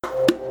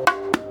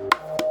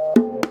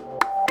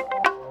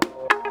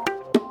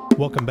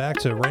Welcome back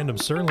to Random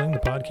Serling, the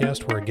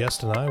podcast where a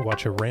guest and I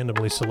watch a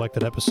randomly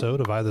selected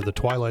episode of either the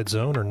Twilight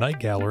Zone or Night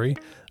Gallery,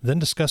 then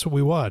discuss what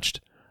we watched.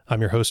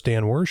 I'm your host,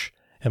 Dan Wersch,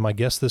 and my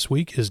guest this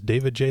week is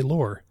David J.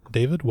 Loehr.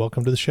 David,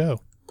 welcome to the show.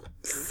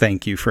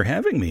 Thank you for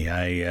having me.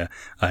 I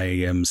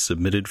am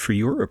submitted for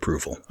your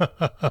approval,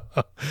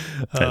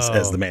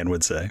 as the man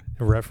would say.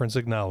 Reference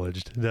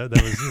acknowledged. That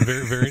was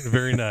very, very,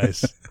 very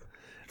nice.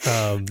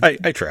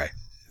 I try.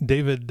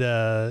 David,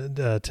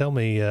 tell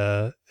me,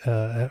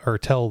 or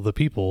tell the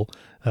people,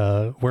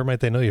 where might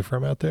they know you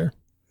from out there?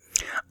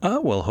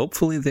 Well,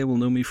 hopefully they will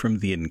know me from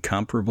the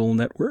Incomparable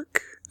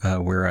Network,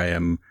 where I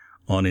am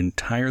on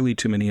entirely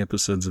too many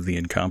episodes of The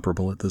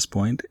Incomparable at this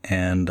point,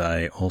 and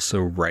I also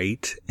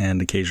write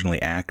and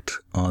occasionally act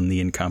on the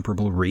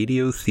Incomparable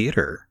Radio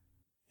Theater.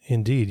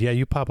 Indeed. Yeah,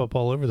 you pop up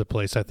all over the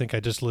place. I think I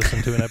just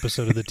listened to an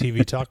episode of the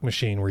TV Talk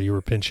Machine where you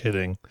were pinch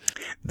hitting.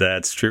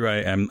 That's true.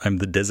 I'm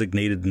the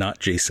designated not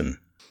Jason.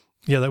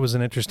 Yeah, that was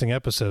an interesting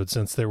episode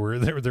since there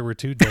were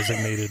two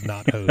designated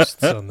not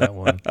hosts on that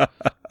one.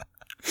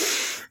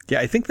 Yeah,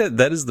 I think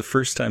that is the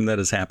first time that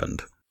has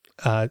happened.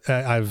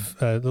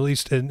 I've at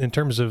least in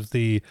terms of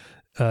the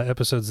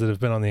episodes that have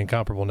been on the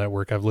Incomparable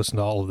Network, I've listened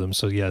to all of them.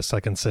 So yes, I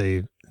can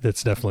say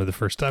that's definitely the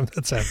first time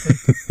that's happened.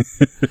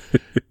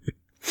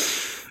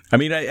 I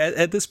mean,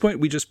 at this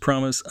point, we just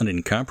promise an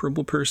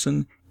incomparable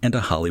person and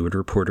a Hollywood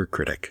Reporter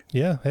critic.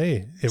 Yeah,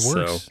 hey, it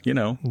works. So, you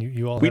know,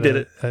 you all did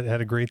it. Had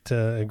a great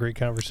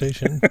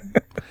conversation.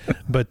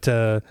 but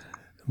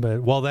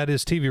while that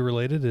is TV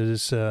related, it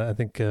is I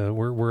think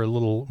we're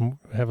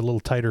have a little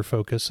tighter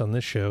focus on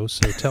this show.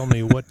 So tell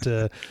me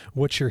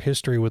what's your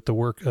history with the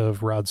work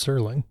of Rod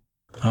Serling?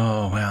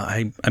 Oh well,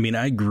 I mean,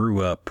 I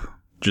grew up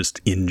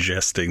just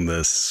ingesting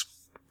this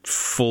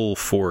full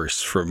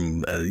force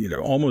from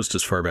almost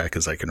as far back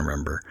as I can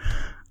remember.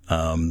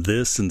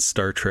 This and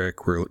Star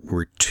Trek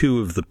were two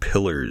of the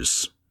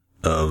pillars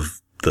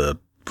of the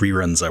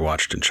reruns I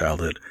watched in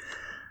childhood.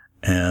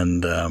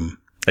 And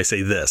I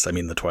say this, I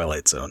mean the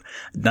Twilight Zone.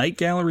 Night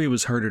Gallery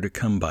was harder to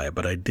come by,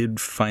 but I did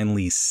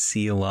finally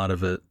see a lot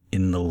of it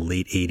in the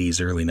late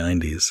 80s, early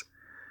 90s.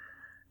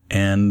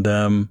 And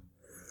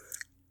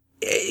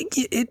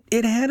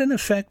it had an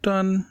effect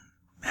on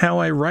how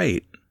I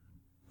write.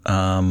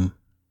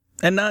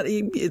 And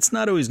it's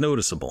not always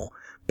noticeable,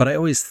 but I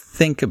always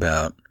think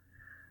about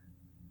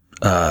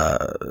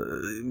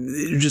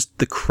just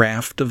the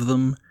craft of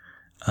them.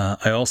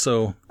 I'm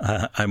also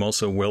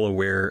well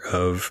aware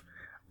of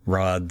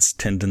Rod's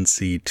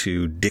tendency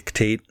to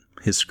dictate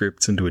his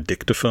scripts into a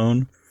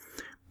dictaphone,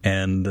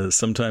 and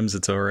sometimes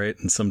it's all right,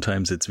 and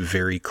sometimes it's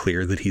very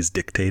clear that he's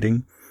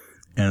dictating,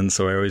 and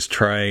so I always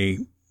try.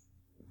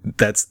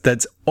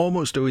 That's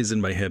almost always in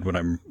my head when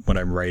I'm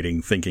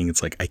writing, thinking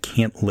it's like I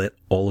can't let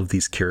all of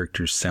these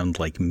characters sound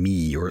like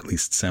me, or at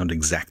least sound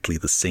exactly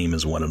the same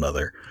as one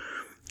another.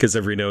 Because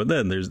every now and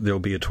then there'll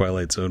be a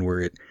Twilight Zone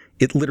where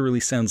it literally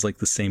sounds like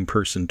the same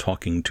person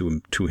talking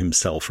to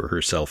himself or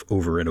herself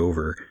over and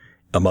over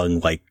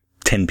among like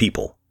 10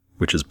 people,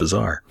 which is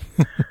bizarre.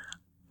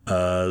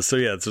 So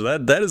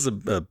that is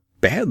a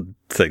bad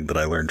thing that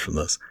I learned from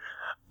this.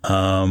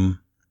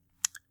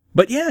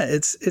 But yeah,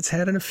 it's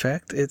had an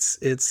effect.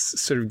 It's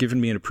sort of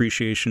given me an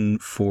appreciation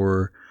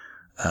for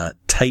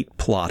tight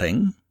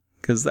plotting,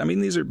 because I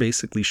mean these are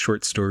basically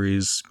short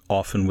stories,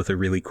 often with a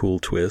really cool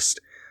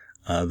twist.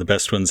 The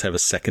best ones have a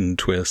second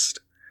twist.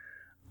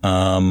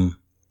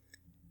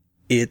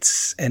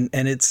 It's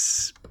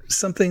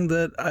something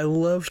that I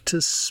love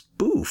to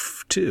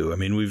spoof too. I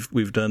mean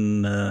we've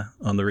done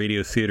on the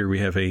radio theater we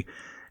have a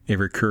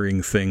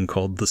recurring thing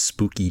called the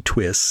spooky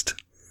twist,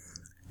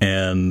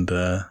 and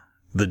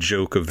the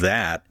joke of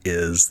that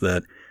is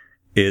that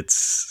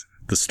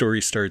the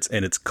story starts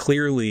and it's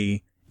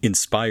clearly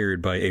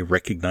inspired by a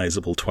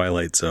recognizable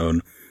Twilight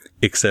Zone,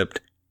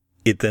 except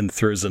it then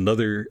throws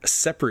another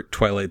separate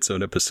Twilight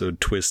Zone episode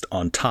twist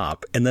on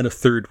top, and then a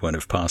third one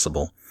if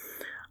possible.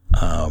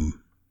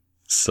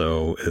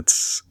 So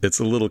it's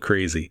a little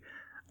crazy.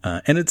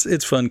 And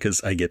it's fun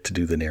because I get to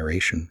do the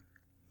narration.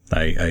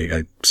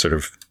 I sort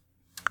of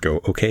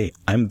go, okay,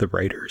 I'm the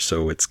writer,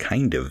 so it's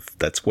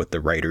that's what the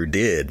writer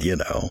did, you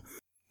know.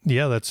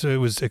 Yeah, it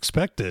was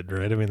expected,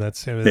 right? I mean,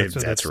 that's right.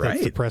 That's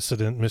the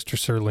precedent Mr.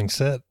 Serling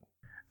set.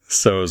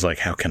 So I was like,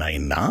 how can I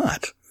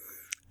not?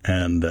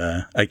 And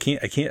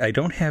I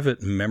don't have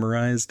it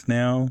memorized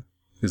now.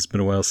 It's been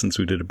a while since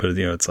we did it, but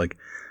it's like,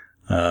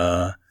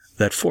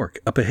 that fork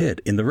up ahead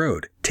in the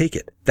road, take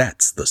it.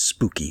 That's the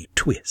spooky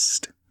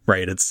twist,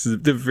 right? It's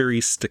the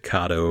very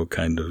staccato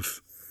kind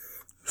of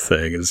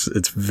thing.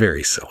 It's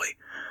very silly.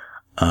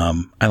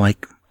 I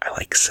like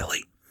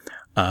silly.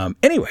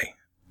 Anyway.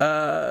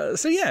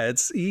 So yeah,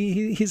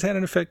 he's had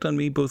an effect on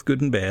me, both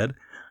good and bad.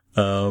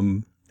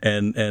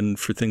 And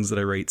for things that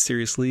I write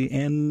seriously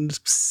and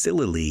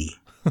sillily.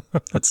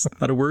 That's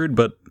not a word,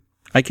 but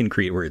I can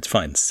create words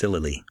fine,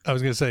 sillily. I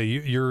was going to say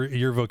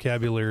your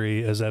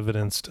vocabulary, as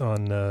evidenced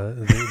on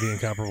the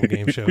Incomparable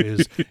Game Show,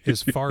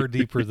 is far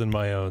deeper than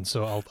my own.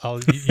 So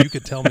you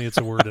could tell me it's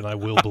a word, and I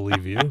will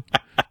believe you.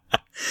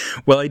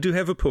 Well, I do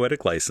have a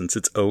poetic license.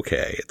 It's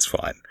okay. It's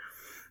fine.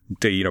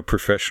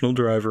 Professional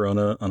driver on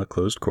a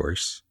closed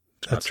course.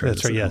 That's right.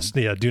 Yes.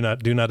 Yeah. Do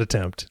not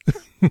attempt.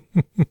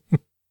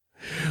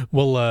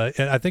 Well,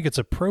 I think it's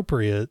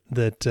appropriate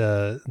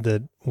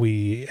that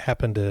we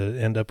happen to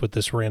end up with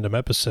this random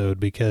episode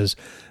because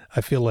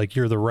I feel like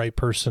you're the right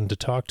person to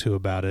talk to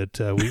about it.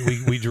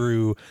 We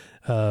drew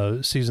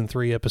season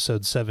 3,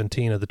 episode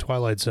 17 of the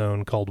Twilight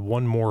Zone called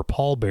 "One More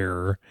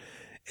Pallbearer,"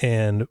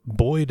 and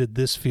boy, did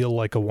this feel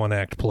like a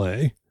one-act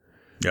play.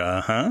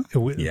 Yeah.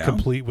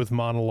 Complete with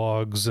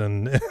monologues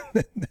and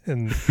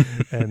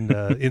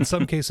in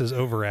some cases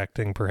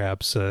overacting.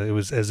 Perhaps it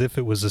was as if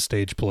it was a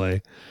stage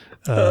play.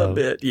 A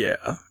bit,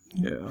 yeah.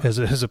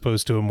 As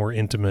opposed to a more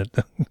intimate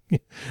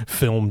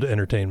filmed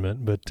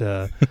entertainment. But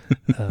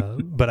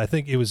I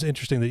think it was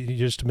interesting that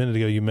just a minute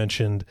ago you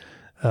mentioned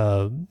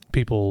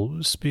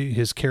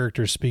his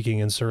characters speaking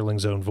in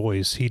Serling's own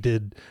voice.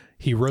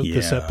 He wrote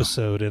this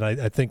episode, and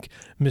I think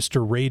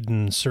Mr.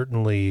 Raiden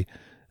certainly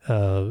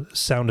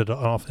sounded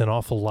an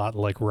awful lot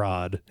like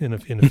Rod in a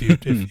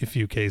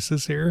few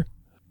cases here.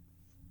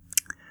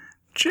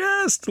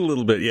 Just a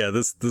little bit, yeah.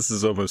 This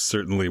is almost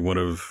certainly one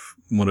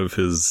of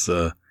his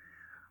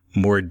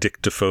more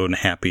dictaphone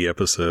happy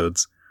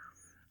episodes.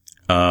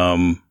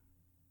 I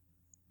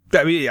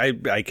mean,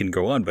 I can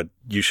go on, but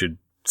you should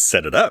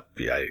set it up.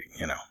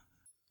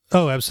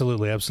 Oh,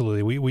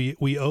 absolutely.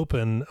 We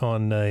open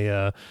on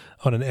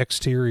an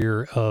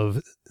exterior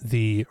of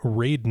the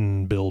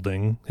Raiden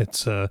building.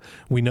 It's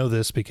we know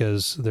this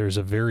because there's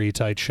a very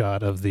tight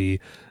shot of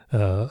the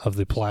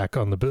plaque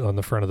on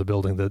the front of the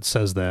building that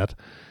says that.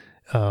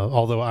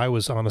 Although I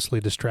was honestly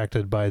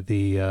distracted by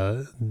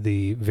the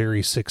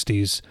very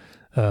 60s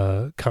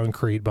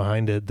concrete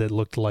behind it that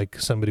looked like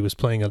somebody was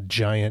playing a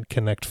giant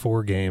Connect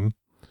 4 game.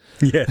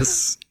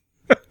 Yes.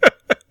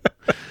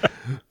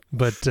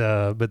 But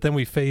then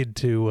we fade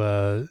to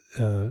a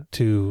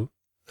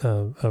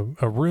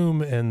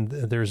room, and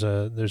there's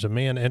a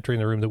man entering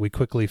the room that we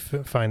quickly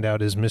find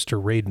out is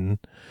Mr. Raiden,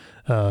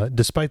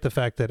 despite the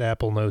fact that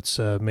Apple Notes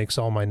makes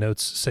all my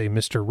notes say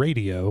Mr.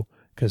 Radio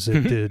because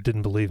it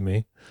didn't believe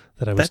me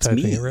that I was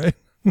typing it right.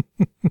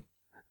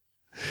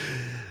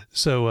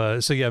 So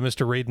yeah,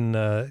 Mr.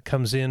 Raiden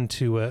comes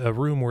into a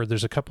room where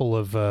there's a couple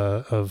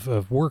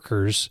of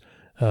workers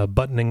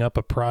buttoning up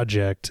a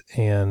project,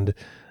 and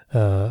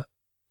I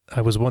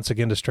was once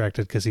again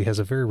distracted because he has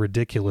a very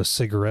ridiculous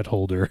cigarette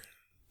holder.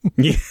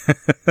 Yeah.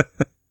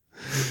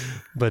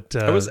 But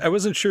I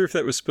wasn't sure if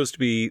that was supposed to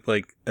be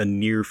like a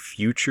near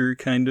future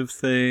kind of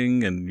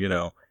thing, and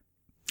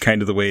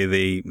kind of the way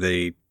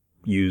they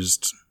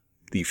used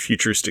the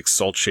futuristic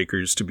salt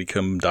shakers to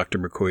become Dr.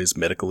 McCoy's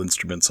medical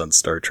instruments on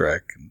Star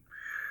Trek.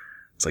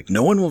 It's like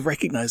no one will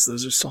recognize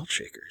those as salt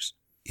shakers.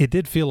 It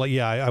did feel like,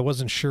 I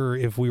wasn't sure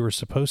if we were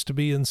supposed to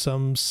be in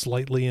some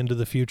slightly into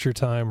the future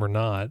time or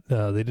not.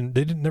 They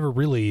didn't never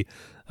really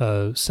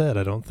said,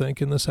 I don't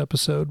think, in this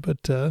episode.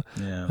 But the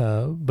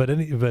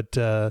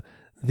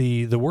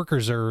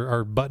workers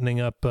are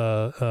buttoning up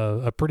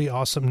a pretty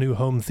awesome new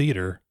home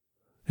theater,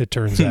 it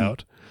turns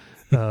out.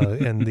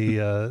 And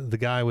the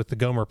guy with the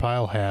Gomer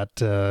Pyle hat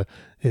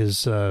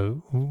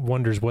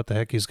wonders what the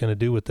heck he's going to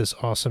do with this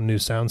awesome new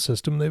sound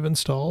system they've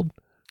installed.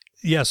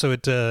 Yeah, so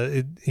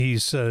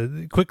he's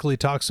quickly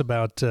talks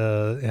about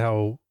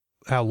how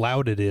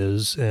loud it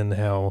is and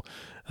how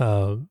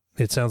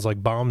it sounds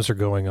like bombs are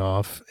going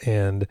off,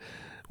 and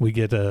we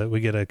get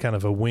a kind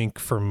of a wink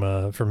from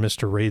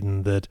Mr.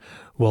 Raiden that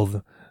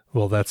well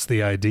that's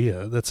the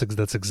idea. That's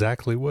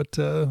exactly what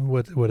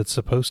it's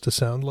supposed to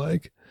sound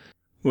like.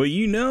 Well,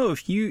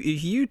 if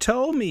you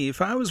told me,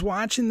 if I was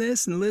watching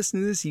this and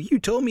listening to this, if you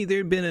told me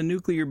there'd been a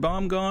nuclear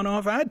bomb gone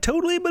off, I'd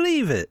totally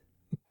believe it.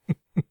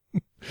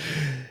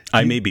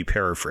 I may be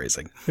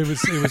paraphrasing. It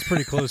was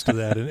pretty close to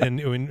that, and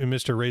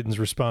Mr. Raiden's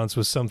response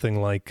was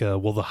something like,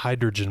 "Well, the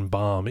hydrogen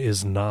bomb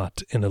is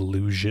not an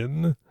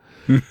illusion."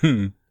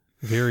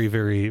 Very,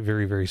 very,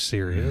 very, very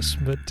serious.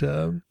 But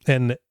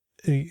and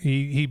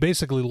he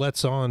basically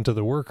lets on to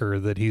the worker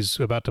that he's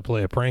about to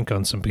play a prank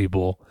on some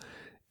people,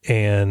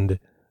 and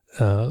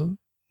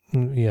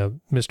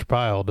Mr.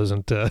 Pyle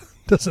doesn't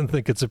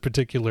think it's a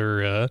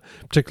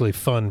particularly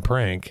fun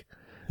prank.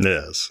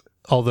 Yes.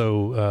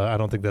 Although I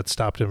don't think that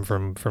stopped him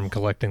from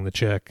collecting the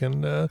check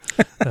and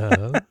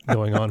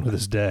going on with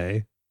his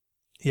day.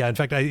 Yeah, in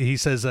fact, he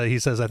says I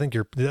think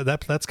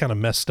that's kind of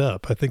messed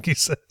up. I think he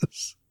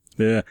says.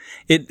 Yeah,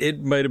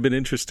 it might have been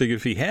interesting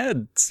if he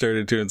had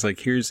started to. It's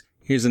like here's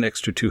an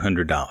extra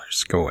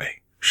 $200. Go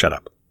away. Shut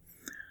up.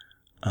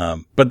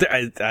 But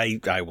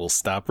I will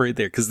stop right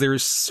there because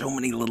there's so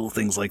many little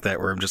things like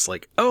that where I'm just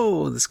like,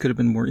 oh, this could have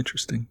been more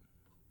interesting.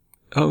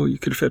 Oh, you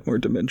could have had more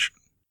dimension.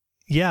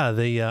 Yeah,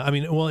 they. I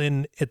mean, well,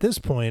 at this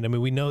point, I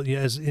mean, we know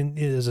as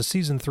a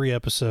season 3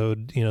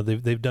 episode,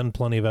 they've done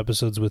plenty of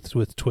episodes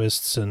with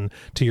twists, and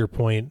to your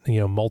point,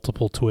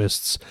 multiple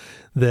twists.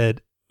 That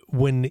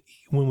when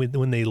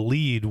they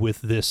lead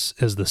with this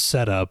as the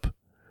setup,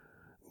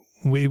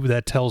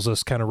 that tells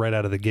us kind of right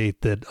out of the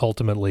gate that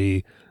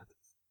ultimately,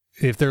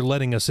 if they're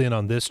letting us in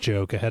on this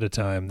joke ahead of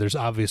time, there's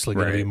obviously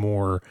going to be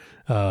more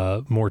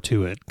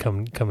to it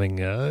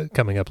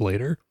coming up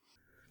later.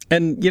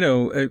 And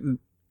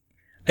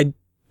I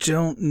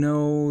don't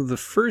know the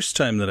first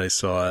time that I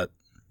saw it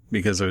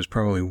because I was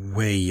probably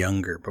way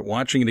younger, but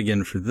watching it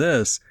again for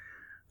this,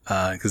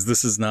 because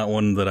this is not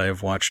one that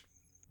I've watched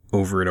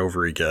over and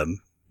over again.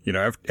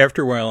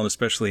 After a while, and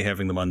especially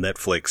having them on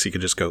Netflix, you could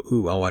just go,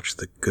 ooh, I'll watch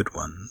the good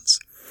ones.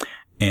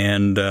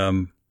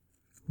 And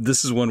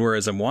this is one where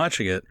as I'm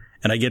watching it,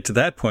 and I get to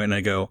that point and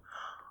I go,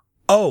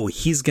 oh,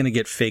 he's going to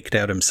get faked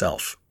out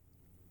himself.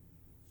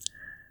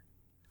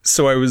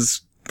 So I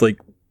was like,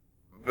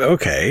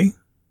 okay.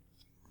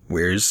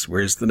 Where's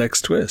the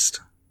next twist?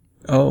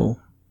 Oh.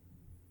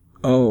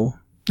 Oh,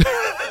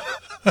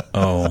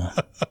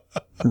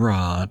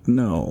 Rod,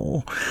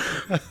 no.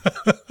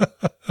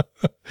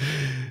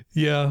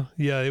 Yeah,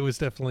 it was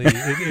definitely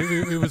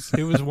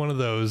it was one of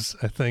those.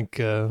 I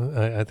think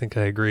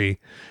I agree,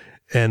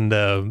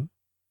 and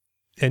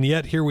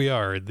yet here we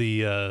are.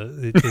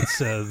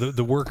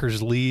 The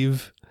workers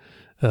leave,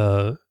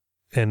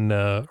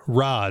 and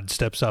Rod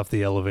steps off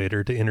the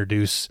elevator to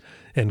introduce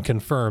and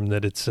confirm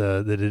that it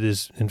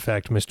is in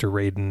fact Mr.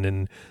 Radin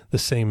and the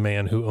same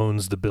man who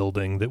owns the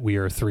building that we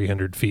are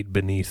 300 feet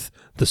beneath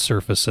the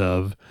surface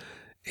of,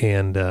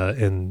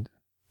 and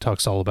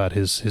talks all about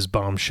his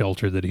bomb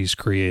shelter that he's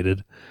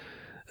created,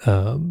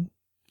 and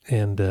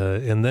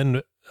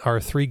then our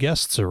 3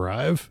 guests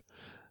arrive,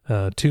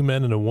 2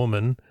 men and a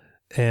woman,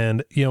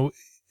 and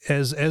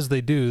as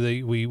they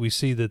do, we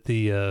see that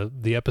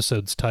the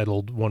episode's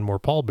titled "One More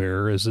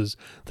Pallbearer" is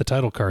the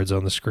title card's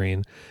on the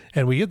screen,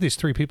 and we get these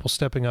 3 people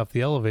stepping off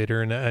the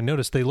elevator, and I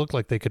noticed they look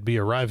like they could be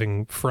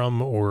arriving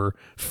from or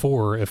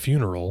for a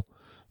funeral.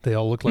 They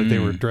all look like they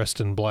were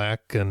dressed in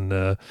black and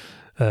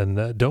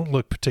don't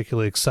look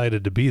particularly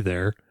excited to be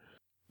there.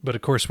 But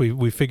of course,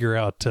 we figure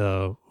out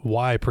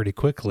why pretty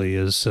quickly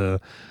is.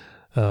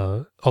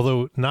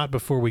 Although not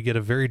before we get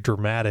a very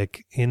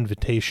dramatic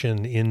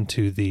invitation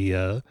into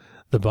the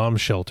bomb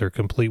shelter,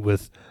 complete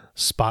with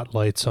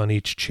spotlights on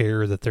each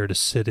chair that they're to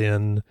sit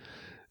in,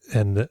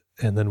 and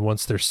then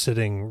once they're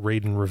sitting,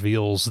 Radin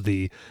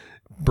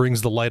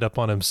brings the light up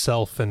on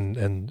himself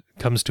and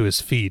comes to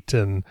his feet,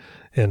 and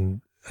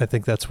I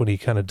think that's when he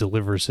kind of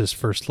delivers his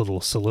first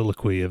little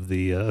soliloquy of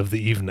the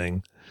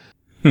evening.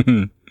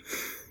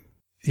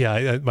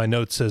 Yeah, my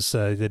note says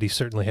that he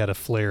certainly had a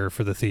flair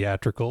for the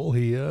theatrical.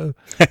 He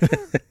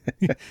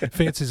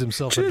fancies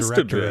himself a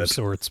director of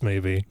sorts,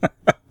 maybe.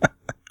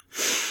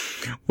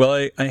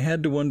 Well, I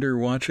had to wonder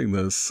watching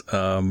this,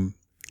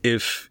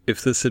 if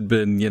this had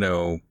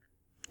been,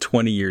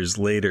 20 years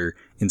later,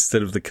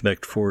 instead of the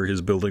Connect 4,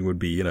 his building would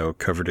be,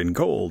 covered in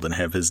gold and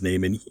have his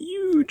name in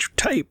huge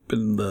type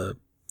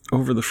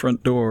over the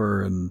front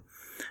door. And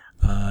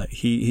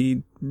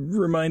he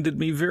reminded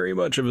me very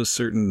much of a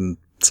certain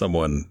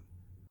someone.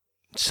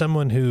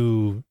 Someone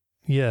who,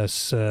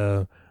 yes,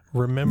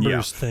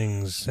 remembers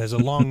things, has a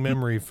long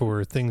memory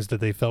for things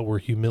that they felt were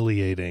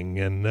humiliating,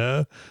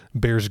 and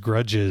bears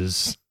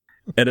grudges.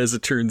 And as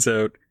it turns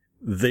out,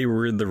 they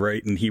were in the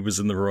right and he was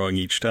in the wrong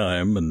each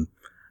time. And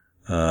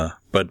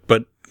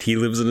but he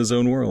lives in his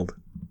own world.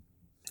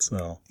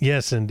 So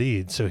yes,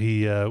 indeed. So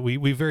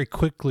we very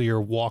quickly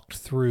are walked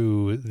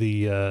through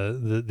the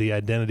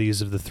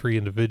identities of the 3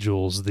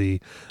 individuals: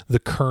 the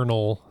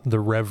Colonel, the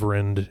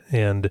Reverend,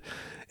 and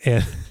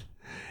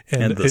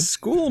the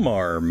school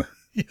marm.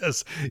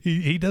 Yes,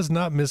 he does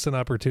not miss an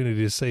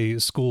opportunity to say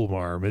school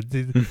marm. I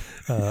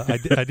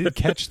did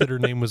catch that her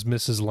name was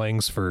Mrs.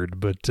 Langsford,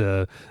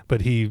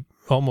 but he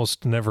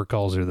almost never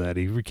calls her that.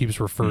 He keeps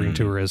referring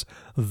to her as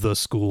the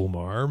school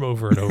marm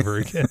over and over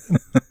again.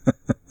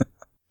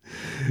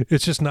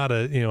 It's just not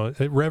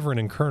Reverend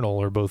and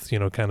Colonel are both,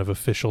 kind of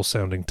official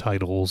sounding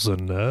titles,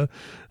 and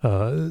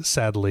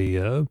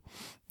sadly,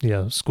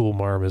 school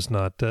marm is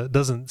not,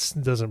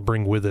 doesn't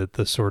bring with it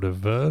the sort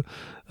of,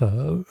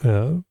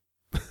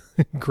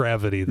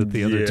 gravity that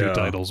the other 2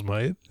 titles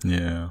might.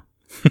 Yeah.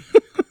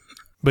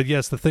 But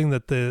yes, the thing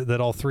that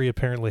all 3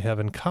 apparently have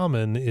in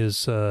common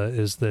is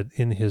that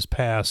in his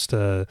past,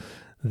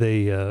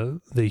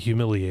 they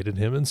humiliated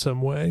him in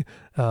some way.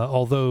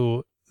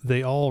 Although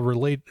they all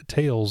relate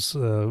tales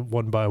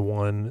one by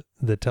one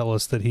that tell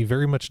us that he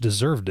very much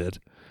deserved it.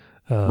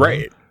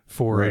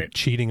 For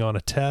cheating on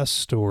a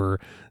test or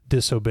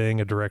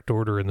disobeying a direct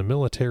order in the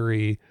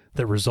military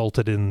that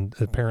resulted in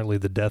apparently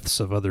the deaths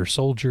of other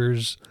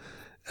soldiers.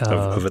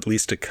 Of at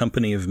least a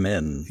company of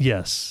men.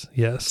 Yes.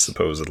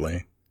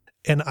 Supposedly.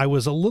 And I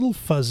was a little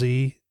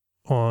fuzzy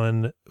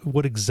on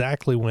what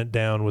exactly went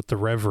down with the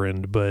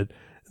Reverend, but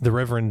the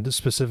Reverend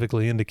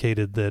specifically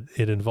indicated that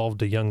it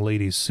involved a young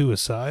lady's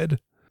suicide.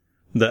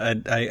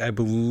 I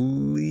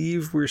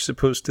believe we're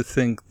supposed to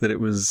think that it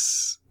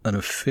was an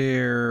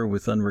affair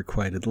with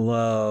unrequited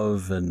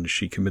love, and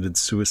she committed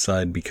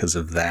suicide because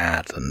of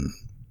that,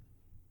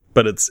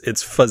 but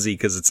it's fuzzy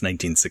because it's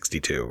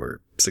 1962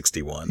 or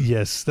 61.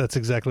 Yes, that's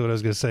exactly what I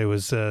was going to say.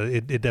 Was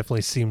it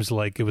definitely seems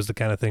like it was the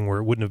kind of thing where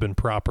it wouldn't have been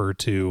proper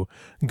to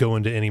go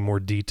into any more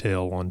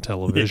detail on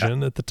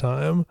television at the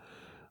time,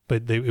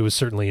 but it was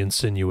certainly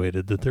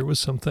insinuated that there was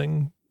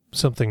something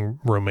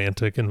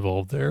romantic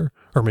involved there,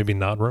 or maybe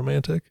not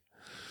romantic.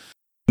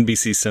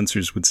 NBC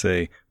censors would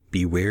say,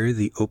 "Beware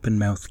the open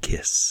mouth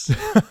kiss."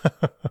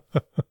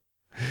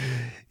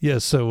 Yeah,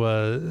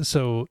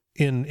 so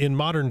in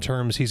modern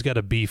terms, he's got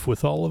a beef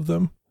with all of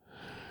them.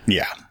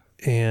 Yeah,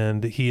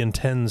 and he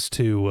intends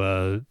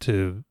to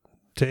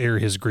air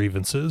his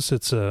grievances.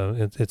 It's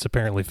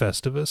apparently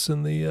Festivus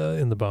in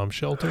the bomb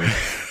shelter.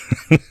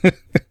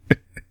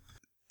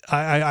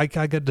 I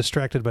got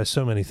distracted by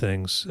so many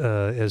things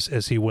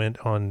as he went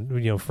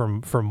on,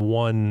 from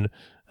one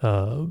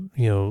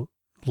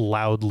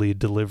loudly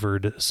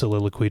delivered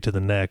soliloquy to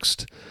the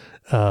next.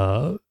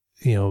 I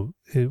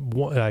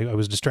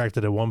was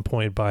distracted at one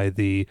point by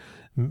the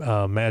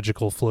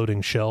magical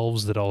floating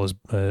shelves that all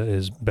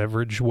his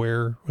beverage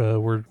ware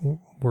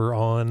were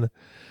on,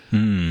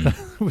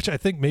 which I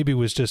think maybe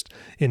was just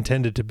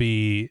intended to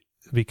be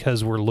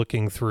because we're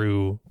looking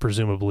through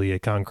presumably a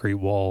concrete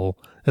wall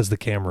as the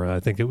camera. I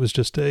think it was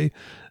just a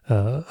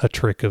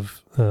trick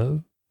of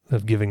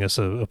giving us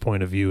a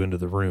point of view into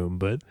the room,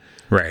 but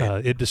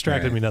it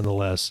distracted me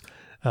nonetheless.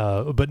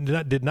 But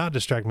did not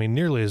distract me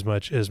nearly as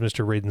much as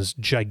Mr. Radin's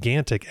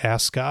gigantic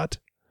ascot,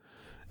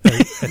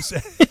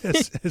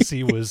 as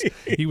he was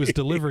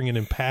delivering an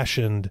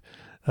impassioned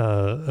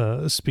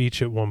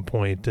speech at one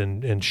point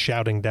and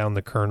shouting down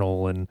the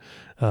colonel and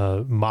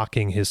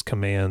mocking his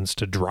commands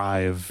to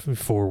drive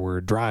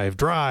forward,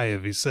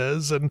 drive, he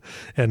says,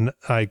 and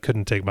I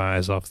couldn't take my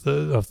eyes off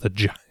the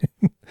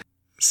giant.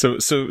 So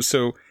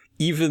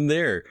even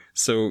there,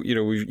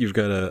 you've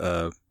got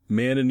a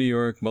man in New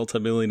York,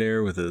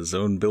 multimillionaire with his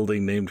own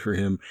building named for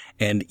him,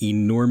 and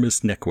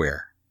enormous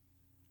neckwear.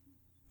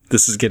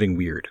 This is getting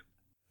weird.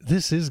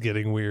 This is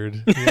getting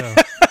weird.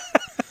 Yeah.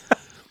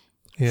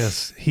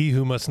 Yes, he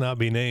who must not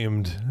be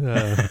named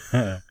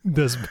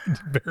does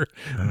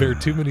bear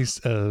too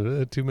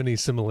many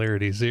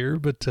similarities here.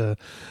 But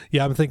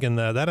I'm thinking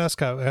that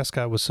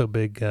ascot was so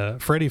big.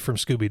 Freddy from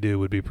Scooby-Doo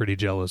would be pretty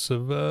jealous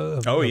of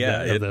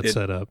that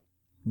setup.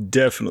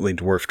 Definitely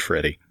dwarfed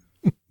Freddy.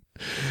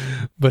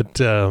 But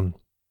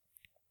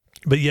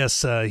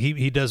yes,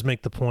 he does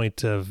make the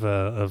point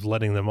of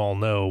letting them all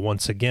know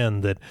once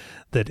again that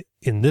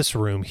in this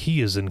room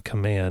he is in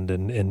command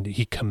and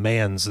he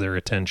commands their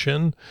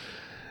attention.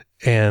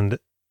 And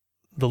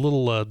the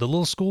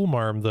little school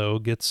marm though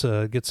gets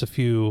a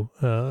few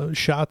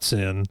shots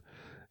in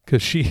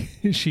because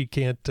she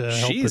can't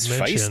help She's but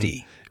mention.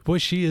 Feisty. Boy,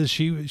 she is.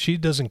 She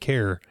doesn't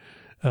care.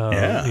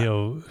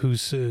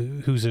 Who's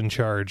in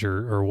charge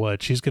or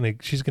what. She's gonna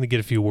get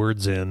a few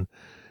words in,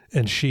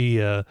 and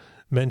she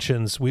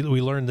mentions we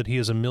learned that he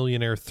is a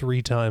millionaire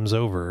 3 times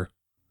over,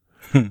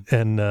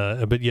 and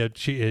but yet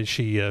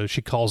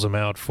she calls him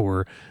out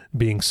for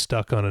being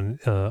stuck on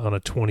a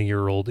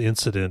 20-year-old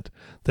incident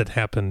that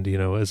happened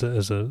as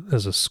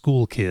a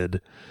school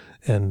kid,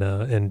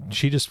 and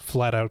she just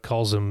flat out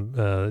calls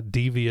him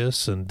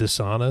devious and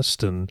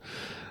dishonest and.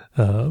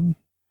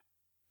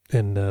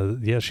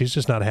 She's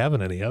just not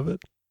having any of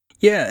it.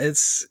 Yeah,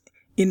 it's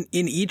in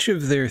each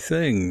of their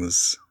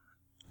things.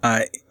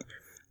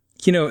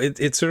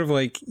 It's sort of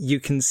like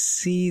you can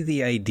see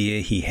the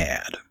idea he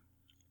had,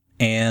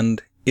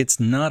 and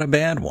it's not a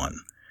bad one.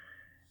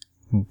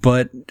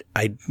 But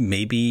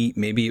maybe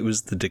it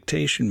was the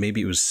dictation,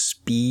 maybe it was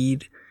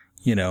speed.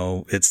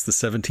 It's the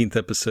 17th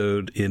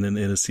episode in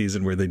a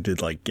season where they did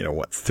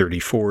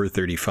 34,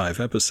 35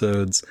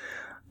 episodes.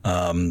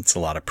 It's a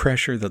lot of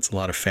pressure. That's a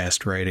lot of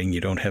fast writing.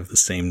 You don't have the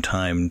same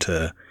time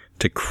to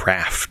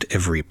craft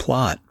every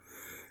plot.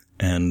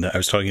 And I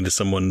was talking to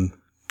someone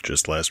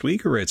just last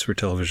week who writes for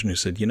television who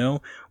said,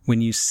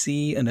 when you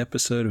see an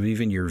episode of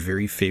even your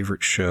very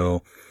favorite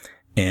show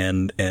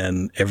and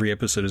every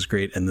episode is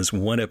great and this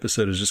one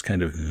episode is just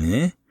kind of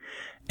meh,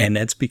 and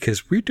that's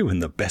because we're doing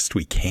the best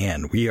we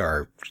can. We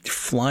are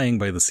flying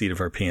by the seat of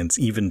our pants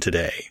even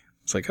today.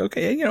 It's like,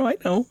 okay, I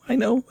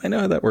know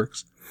how that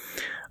works.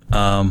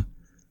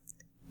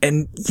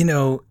 And,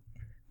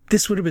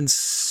 this would have been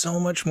so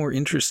much more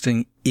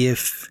interesting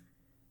if,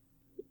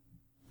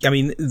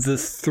 the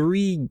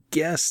 3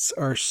 guests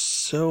are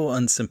so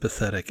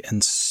unsympathetic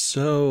and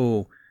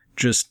so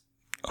just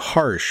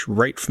harsh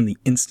right from the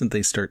instant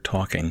they start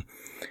talking.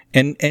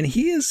 And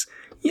he is,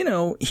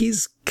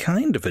 he's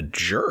kind of a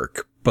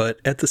jerk, but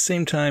at the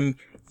same time,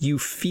 you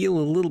feel a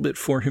little bit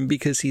for him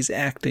because he's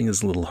acting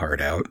his little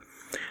heart out.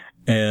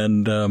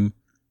 And,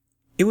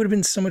 it would have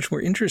been so much more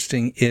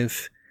interesting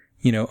if,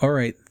 all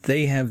right,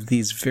 they have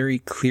these very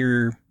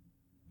clear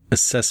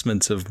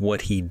assessments of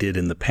what he did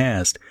in the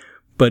past,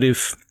 but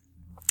if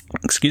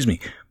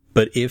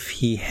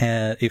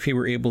he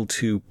were able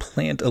to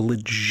plant a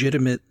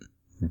legitimate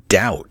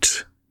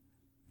doubt.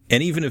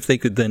 And even if they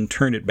could then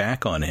turn it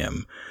back on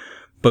him,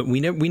 but we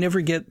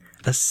never get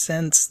a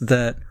sense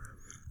that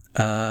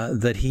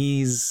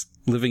he's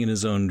living in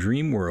his own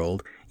dream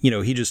world.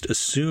 He just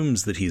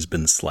assumes that he's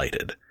been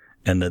slighted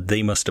and that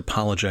they must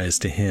apologize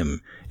to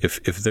him if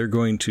they're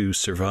going to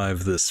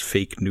survive this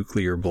fake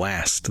nuclear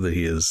blast that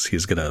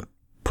he's going to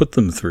put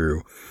them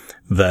through,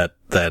 that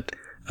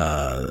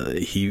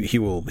he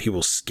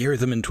will scare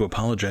them into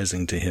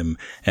apologizing to him,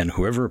 and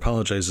whoever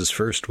apologizes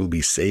first will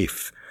be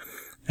safe.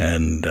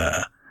 And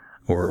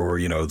or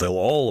they'll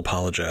all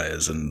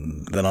apologize,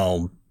 and then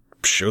I'll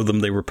show them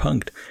they were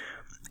punked.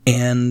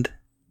 And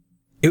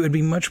it would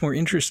be much more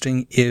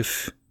interesting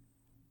if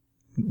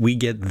we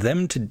get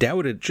them to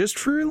doubt it just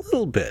for a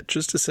little bit,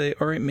 just to say,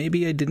 all right,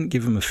 maybe I didn't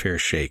give him a fair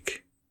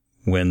shake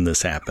when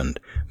this happened.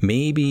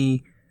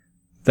 Maybe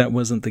that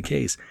wasn't the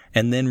case.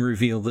 And then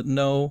reveal that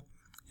no,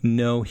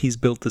 he's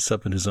built this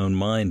up in his own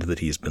mind, that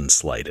he's been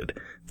slighted,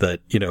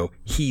 that,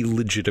 he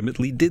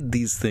legitimately did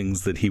these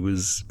things that he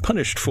was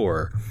punished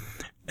for.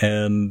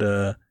 And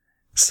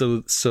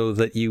so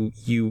that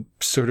you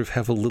sort of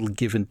have a little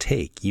give and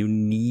take. You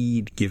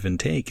need give and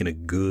take in a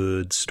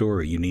good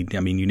story. You need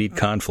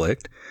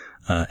conflict.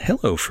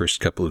 Hello, first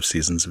couple of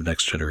seasons of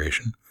Next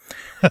Generation.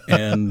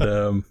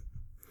 And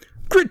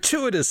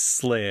gratuitous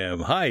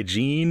slam. Hi,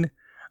 Gene.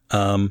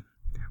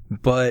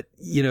 But,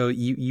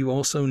 you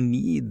also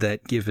need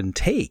that give and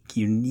take.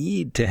 You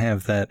need to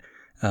have that,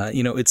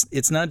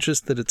 it's not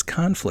just that it's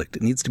conflict.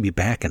 It needs to be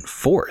back and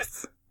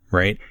forth,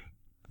 right?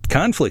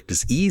 Conflict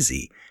is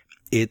easy.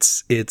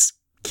 It's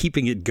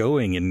keeping it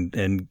going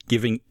and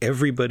giving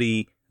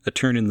everybody a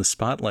turn in the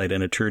spotlight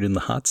and a turn in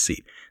the hot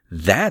seat.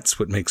 That's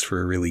what makes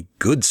for a really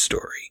good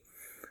story.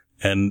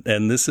 And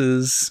this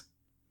is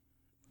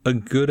a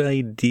good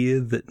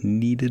idea that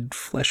needed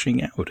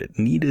fleshing out. It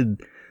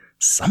needed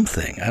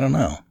something. I don't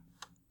know.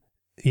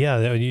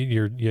 Yeah,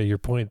 your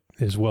point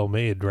is well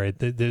made, right?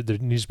 There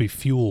needs to be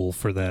fuel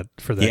for that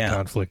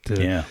conflict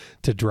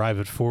to drive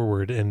it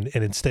forward, and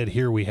instead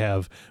here we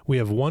have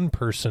one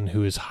person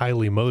who is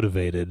highly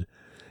motivated,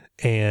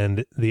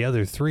 and the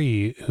other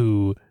three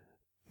who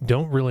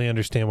don't really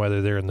understand why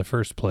they're there in the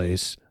first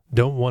place,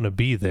 don't want to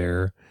be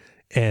there,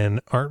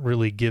 and aren't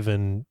really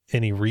given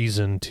any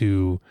reason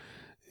to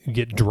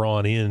get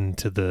drawn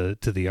into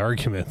the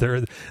argument.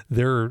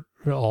 They're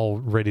all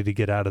ready to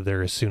get out of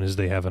there as soon as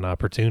they have an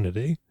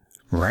opportunity.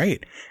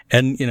 Right.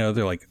 And,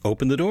 they're like,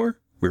 open the door.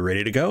 We're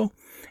ready to go.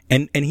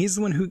 And he's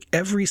the one who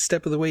every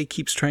step of the way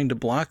keeps trying to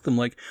block them.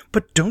 Like,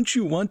 but don't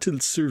you want to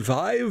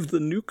survive the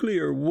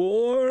nuclear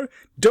war?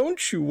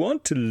 Don't you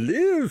want to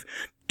live?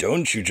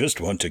 Don't you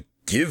just want to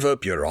give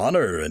up your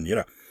honor? And,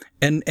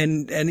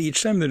 and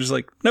each time they're just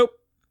like, nope,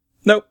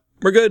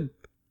 we're good.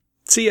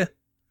 See ya.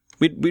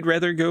 We'd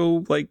rather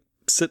go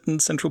sit in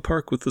Central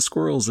Park with the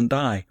squirrels and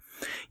die.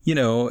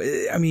 There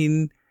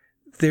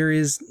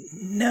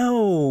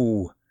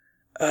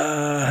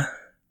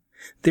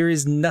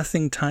is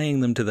nothing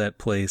tying them to that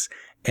place,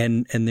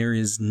 and there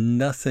is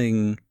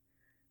nothing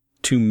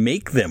to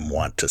make them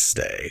want to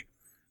stay.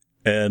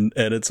 And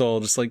it's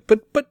all just like,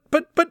 but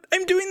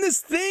I'm doing this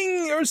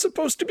thing. You're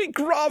supposed to be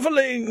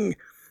groveling.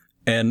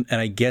 And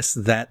I guess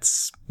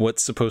that's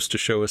what's supposed to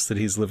show us that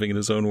he's living in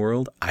his own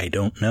world. I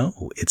don't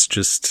know. It's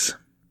just,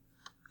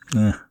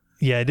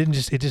 Yeah, it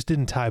just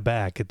didn't tie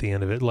back at the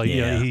end of it. Because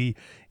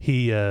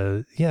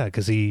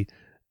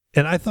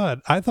and I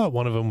thought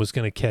one of them was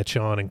going to catch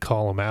on and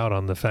call him out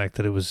on the fact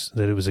that it was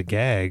a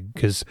gag,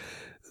 because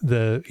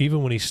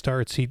even when he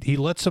starts, he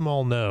lets them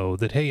all know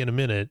that, hey, in a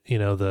minute,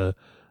 the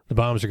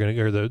bombs are going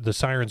to, or the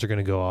sirens are going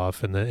to go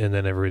off, and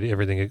then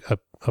everything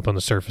up on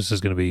the surface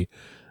is going to be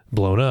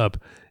blown up,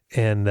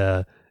 and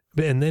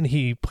then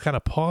he kind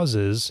of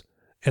pauses.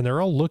 And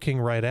they're all looking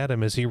right at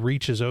him as he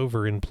reaches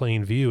over in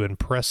plain view and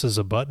presses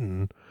a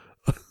button.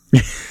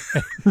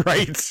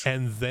 Right.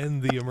 And then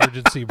the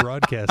emergency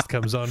broadcast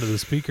comes onto the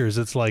speakers.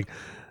 It's like,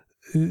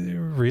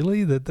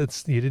 really?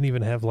 That's you didn't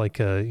even have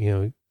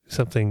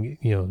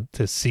something,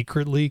 to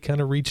secretly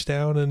kind of reach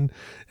down and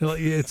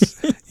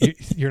it's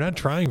you're not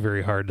trying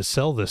very hard to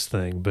sell this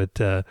thing, but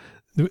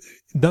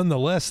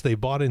nonetheless they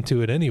bought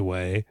into it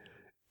anyway,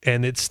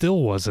 and it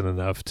still wasn't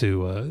enough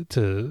to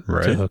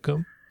hook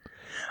them.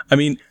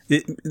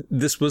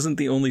 This wasn't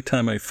the only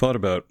time I thought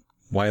about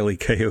Wile E.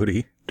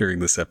 Coyote during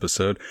this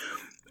episode,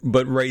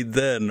 but right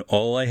then,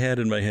 all I had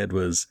in my head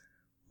was,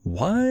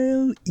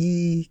 Wile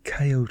E.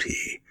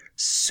 Coyote,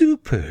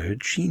 super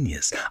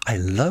genius. I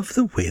love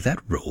the way that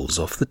rolls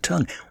off the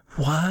tongue.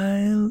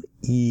 Wile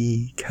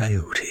E.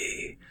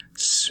 Coyote,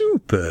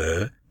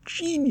 super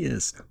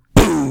genius.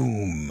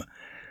 Boom!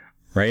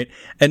 Right?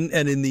 And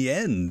in the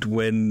end,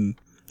 we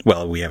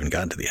haven't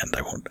gotten to the end.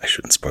 I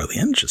shouldn't spoil the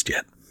end just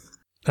yet.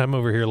 I'm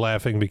over here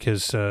laughing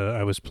because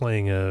I was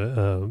playing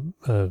a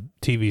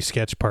TV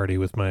sketch party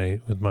with my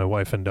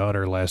wife and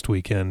daughter last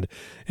weekend,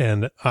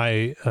 and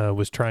I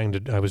was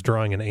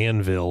drawing an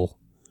anvil,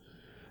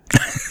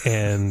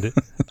 And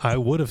I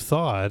would have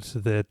thought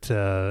that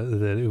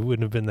that it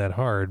wouldn't have been that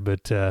hard,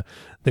 but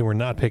they were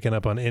not picking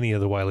up on any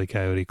of the Wile E.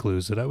 Coyote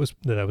clues that I was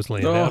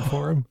laying down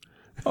for them.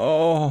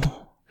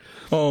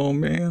 Oh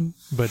man!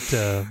 But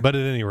at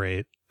any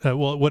rate,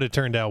 well, what it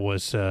turned out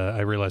was I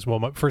realized.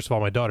 Well, first of all,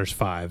 my daughter's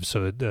 5,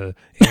 so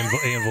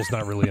anvil's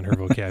not really in her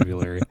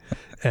vocabulary,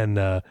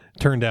 and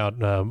turned out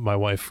my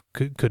wife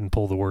couldn't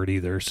pull the word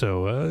either,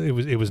 so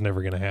it was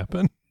never going to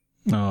happen.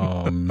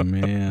 Oh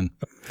man,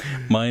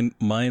 mine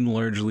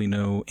largely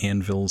know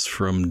anvils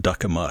from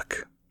Duck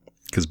Amuck,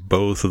 because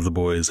both of the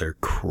boys are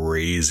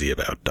crazy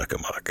about Duck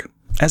Amuck,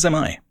 as am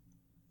I.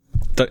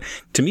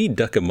 To me,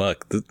 Duck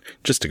Amuck,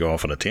 just to go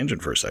off on a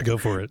tangent for a second, go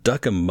for it.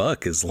 Duck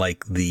Amuck is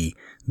like the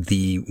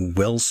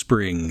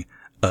wellspring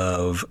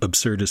of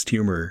absurdist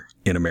humor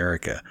in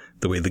America.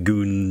 The way the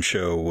Goon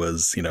Show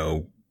was,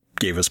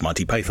 gave us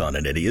Monty Python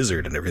and Eddie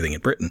Izzard and everything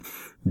in Britain.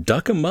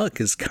 Duck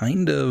Amuck is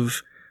kind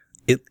of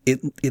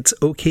it's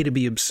okay to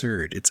be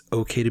absurd. It's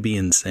okay to be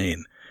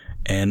insane.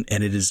 And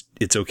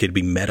it's okay to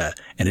be meta.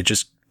 And it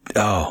just,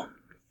 oh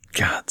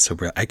God, so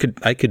brilliant.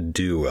 I could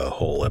do a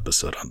whole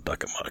episode on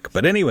Duck Amuck.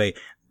 But anyway,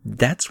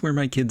 that's where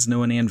my kids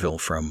know an anvil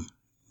from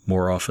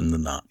more often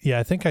than not. Yeah,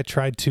 I think I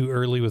tried too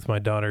early with my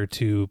daughter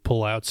to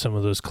pull out some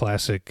of those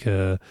classic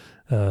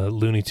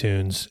Looney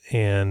Tunes,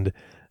 and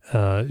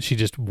she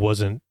just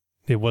wasn't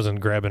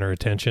grabbing her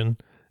attention.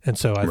 And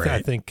so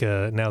I think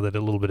now that a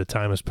little bit of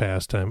time has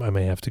passed, I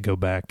may have to go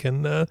back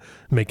and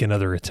make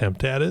another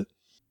attempt at it.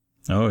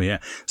 Oh yeah,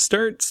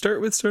 start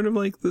with sort of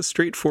like the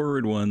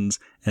straightforward ones,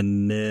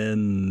 and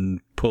then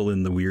pull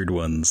in the weird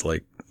ones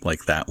like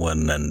that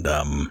one, and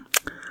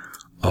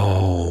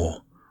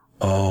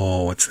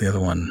what's the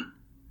other one?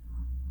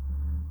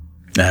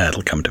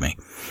 It'll come to me.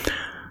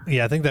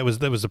 Yeah, I think that was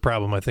the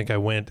problem. I think I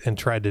went and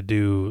tried to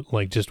do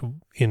like just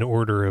in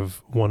order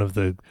of one of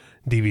the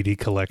DVD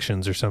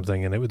collections or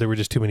something, and there were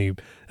just too many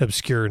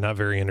obscure, not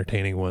very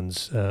entertaining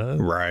ones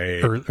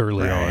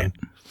early on.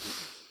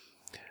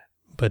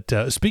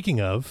 But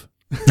speaking of...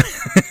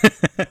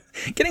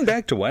 Getting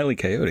back to Wile E.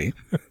 Coyote.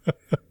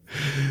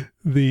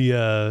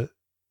 The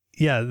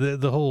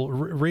whole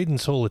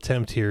Raiden's whole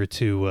attempt here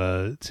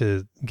to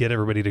get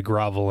everybody to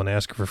grovel and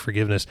ask for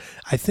forgiveness.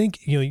 I think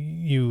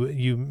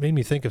you made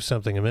me think of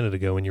something a minute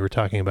ago when you were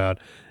talking about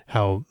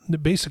how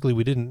basically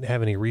we didn't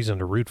have any reason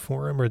to root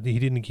for him, or he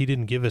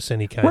didn't give us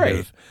any kind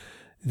of.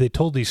 They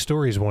told these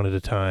stories one at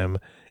a time,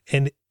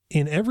 and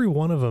in every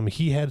one of them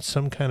he had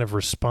some kind of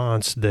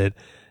response that,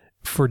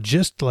 for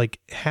just like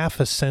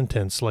half a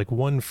sentence, like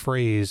one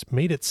phrase,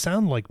 made it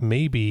sound like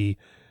maybe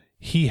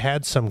he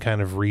had some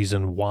kind of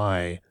reason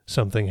why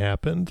something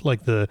happened.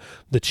 Like the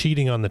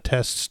cheating on the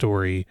test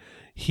story,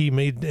 he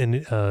made an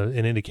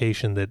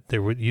indication that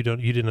you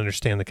didn't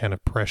understand the kind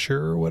of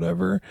pressure or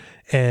whatever,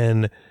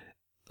 and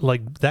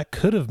like that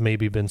could have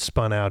maybe been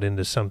spun out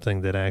into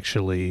something that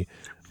actually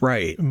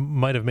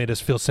might have made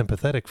us feel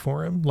sympathetic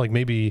for him. Like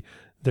maybe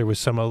there was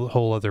some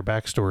whole other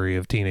backstory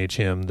of teenage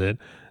him that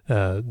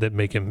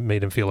made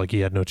him feel like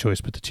he had no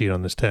choice but to cheat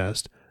on this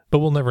test. But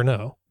we'll never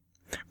know.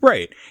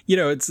 Right.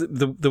 It's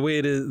the way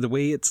it is, the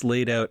way it's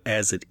laid out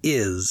as it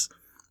is.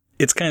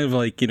 It's kind of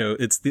like,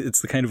 it's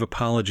the kind of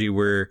apology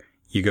where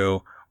you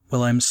go,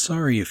 well, I'm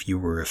sorry if you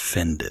were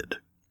offended,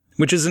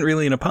 which isn't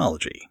really an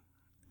apology.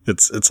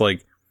 It's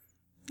like,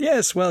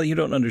 yes, well, you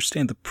don't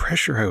understand the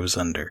pressure I was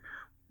under,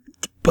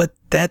 but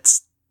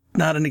that's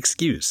not an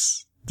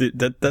excuse.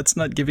 That's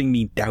not giving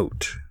me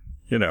doubt.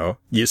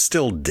 You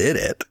still did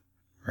it.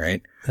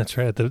 Right. That's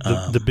right.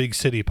 The big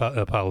city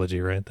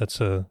apology, right? That's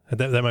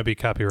that might be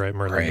copyright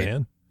Merlin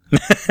Mann.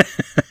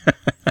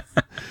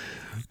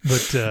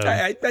 But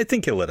I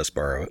think he'll let us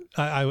borrow it.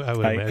 I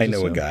would imagine. I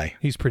know a guy.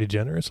 He's pretty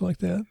generous like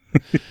that.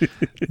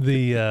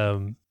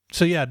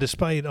 So yeah,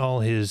 despite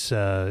all his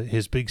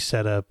big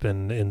setup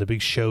and the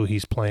big show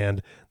he's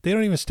planned, they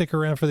don't even stick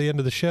around for the end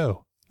of the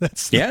show.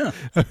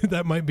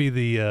 That might be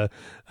the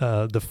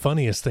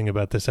funniest thing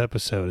about this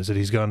episode, is that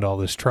he's gone to all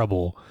this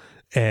trouble,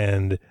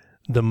 and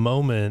the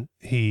moment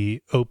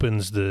he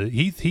opens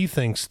he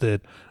thinks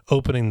that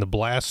opening the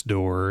blast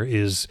door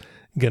is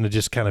going to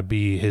just kind of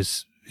be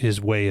his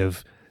way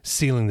of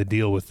sealing the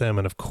deal with them,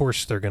 and of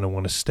course they're going to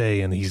want to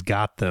stay, and he's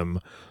got them.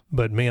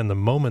 But man, the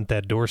moment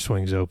that door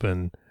swings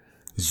open,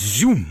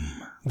 zoom,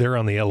 they're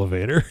on the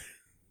elevator.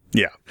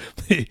 Yeah.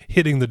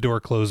 Hitting the door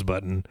close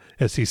button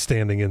as he's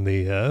standing in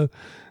the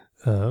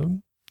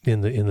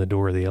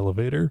door of the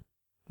elevator,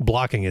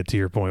 blocking it, to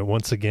your point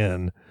once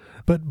again.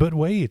 But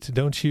wait,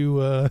 don't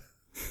you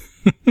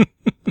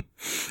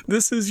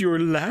this is your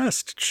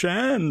last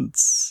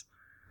chance.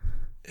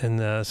 And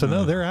so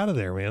no, they're out of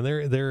there, man.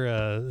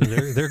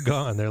 They're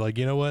gone. They're like,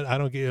 you know what?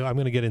 I'm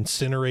going to get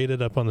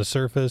incinerated up on the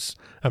surface.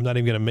 I'm not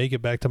even going to make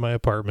it back to my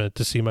apartment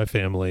to see my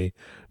family,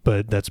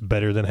 but that's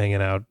better than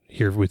hanging out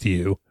here with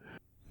you.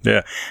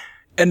 Yeah.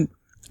 And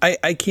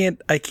I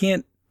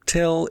can't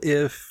tell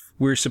if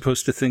we're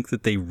supposed to think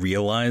that they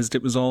realized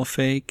it was all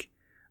fake,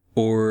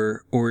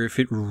 or if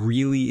it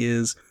really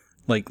is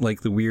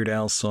like the Weird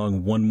Al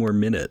song, "One More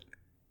Minute."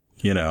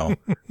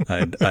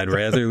 I'd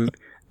rather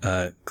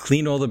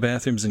clean all the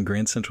bathrooms in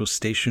Grand Central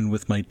Station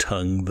with my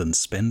tongue, then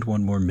spend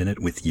one more minute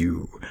with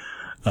you.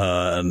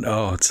 And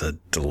it's a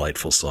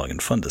delightful song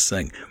and fun to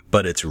sing,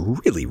 but it's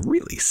really,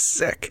 really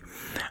sick.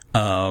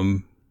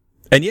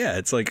 And yeah,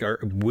 it's like,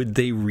 would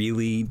they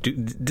really,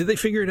 did they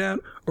figure it out?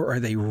 Or are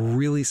they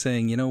really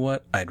saying, you know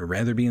what, I'd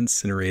rather be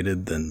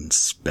incinerated than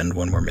spend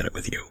one more minute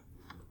with you?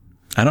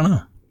 I don't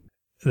know.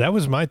 That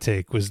was my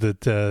take, was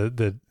that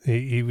that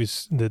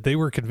they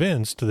were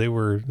convinced,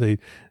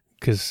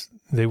 because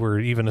they were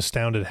even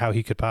astounded how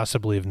he could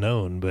possibly have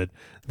known, but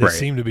they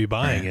seemed to be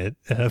buying it.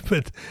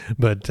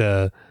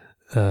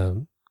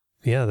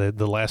 Yeah,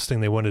 the last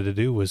thing they wanted to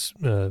do was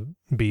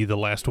be the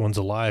last ones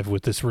alive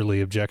with this really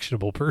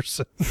objectionable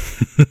person.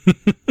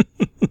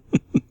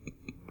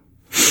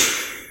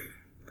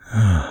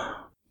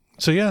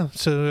 So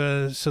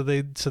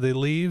they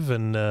leave,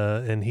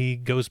 and he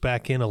goes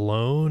back in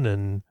alone,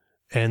 and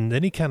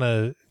then he kind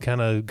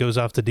of goes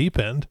off the deep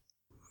end.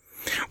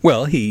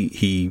 Well,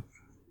 he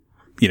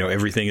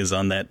everything is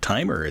on that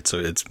timer. It's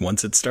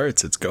once it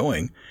starts, it's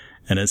going,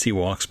 and as he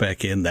walks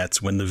back in,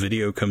 that's when the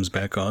video comes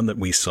back on that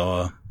we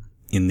saw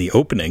in the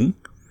opening,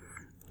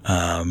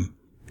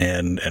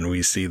 and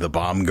we see the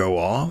bomb go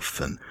off,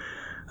 and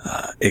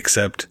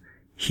except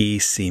he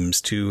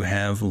seems to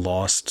have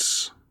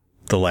lost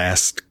the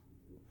last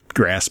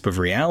grasp of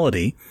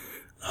reality,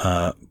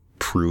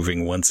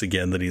 proving once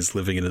again that he's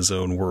living in his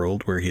own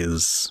world where he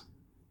is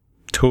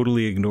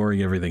totally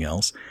ignoring everything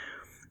else.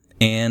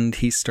 And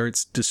he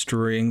starts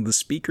destroying the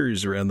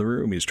speakers around the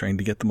room. He's trying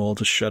to get them all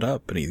to shut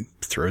up, and he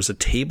throws a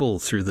table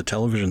through the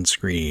television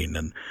screen,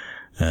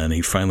 and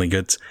he finally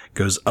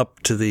goes up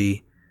to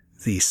the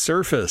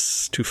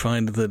surface to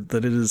find that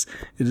it is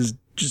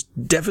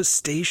just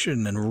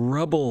devastation and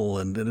rubble,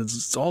 and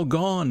it's all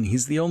gone.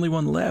 He's the only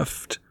one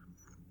left.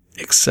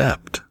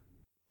 Except.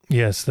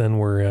 Yes, then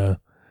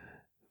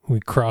we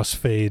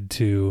crossfade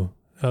to,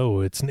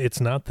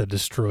 it's not the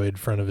destroyed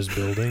front of his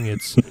building.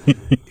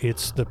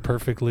 It's the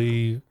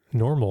perfectly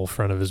normal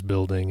front of his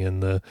building,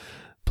 and the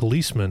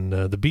policeman,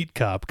 the beat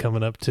cop,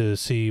 coming up to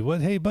see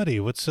hey buddy,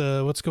 what's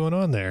going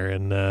on there?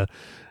 And I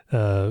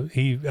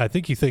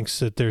think he thinks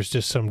that there's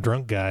just some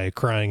drunk guy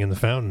crying in the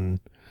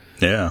fountain.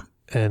 Yeah.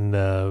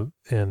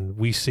 And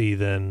we see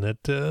then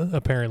that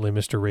apparently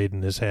Mr.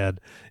 Raiden has had,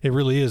 it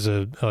really is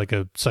like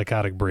a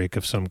psychotic break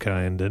of some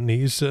kind, and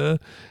he's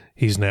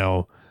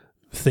now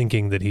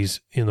thinking that he's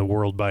in the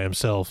world by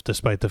himself,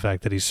 despite the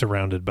fact that he's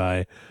surrounded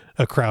by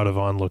a crowd of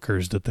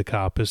onlookers that the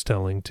cop is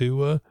telling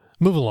to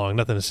move along,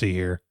 nothing to see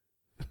here.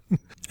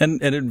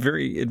 And it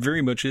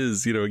very much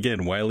is,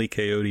 again, Wile E.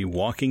 Coyote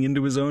walking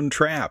into his own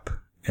trap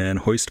and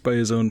hoist by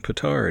his own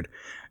petard.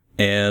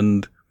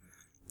 And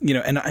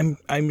and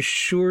I'm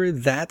sure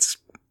that's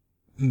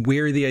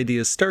where the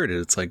idea started.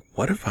 It's like,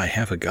 what if I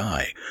have a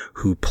guy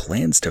who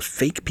plans to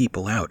fake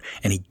people out,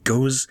 and he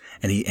goes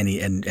and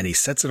he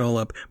sets it all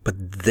up,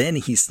 but then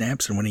he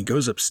snaps, and when he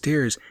goes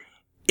upstairs,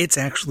 it's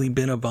actually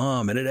been a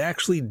bomb, and it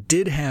actually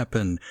did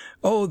happen.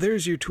 Oh,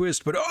 there's your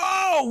twist, but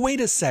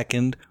wait a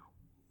second.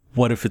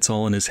 What if it's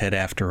all in his head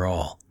after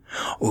all?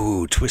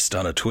 Ooh, twist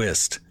on a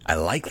twist. I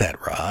like that,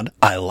 Rod.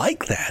 I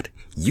like that.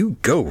 You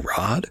go,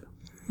 Rod.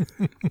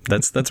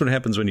 That's what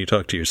happens when you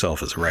talk to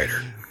yourself as a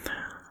writer.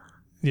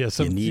 Yeah,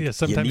 sometimes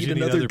you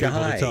need other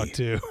guy. people to talk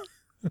to.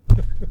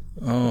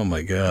 Oh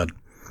my God.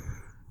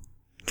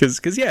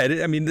 Because yeah,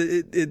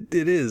 it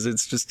is.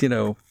 It's just,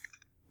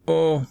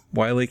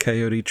 Wile E.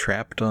 Coyote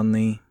trapped on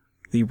the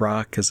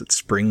rock as it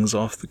springs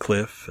off the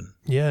cliff. And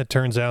yeah, it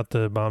turns out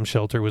the bomb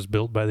shelter was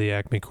built by the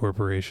Acme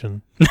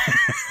Corporation.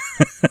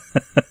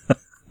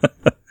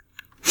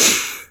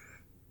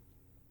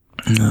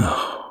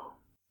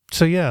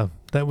 So yeah,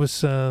 that was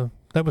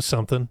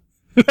something.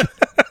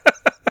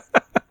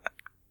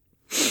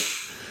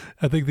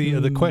 I think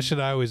the question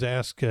I always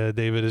ask,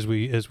 David, as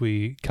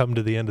we come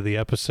to the end of the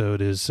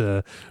episode, is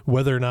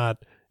whether or not,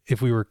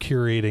 if we were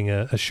curating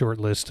a short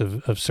list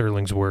of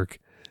Serling's work,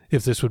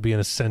 if this would be an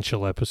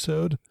essential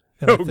episode.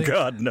 And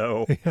God,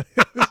 no.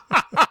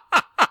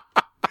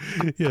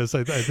 Yes,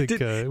 I think.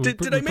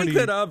 Did I make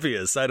that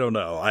obvious? I don't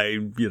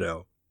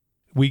know.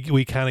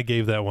 We kind of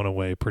gave that one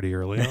away pretty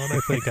early on. I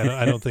think.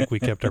 I don't think we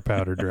kept our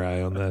powder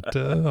dry on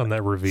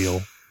that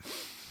reveal.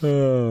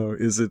 Oh,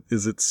 is it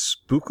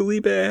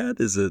spookily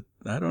bad? Is it?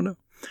 I don't know.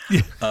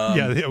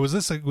 Yeah. Was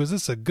this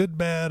a good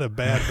bad, a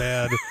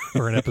bad,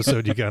 or an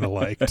episode you kind of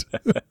liked?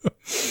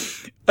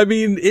 I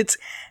mean,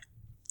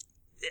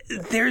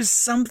 there's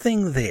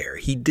something there.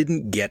 He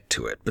didn't get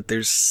to it, but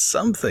there's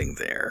something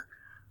there.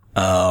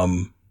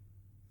 And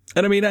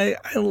I mean, I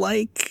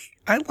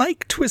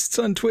like twists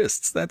on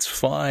twists. That's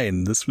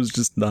fine. This was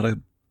just not a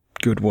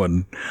good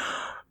one.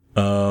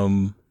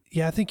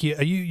 Yeah, I think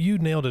you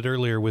nailed it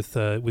earlier with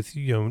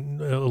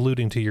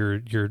alluding to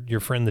your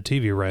friend, the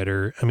TV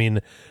writer. I mean,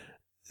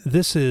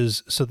 this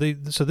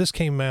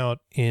came out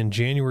in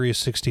January of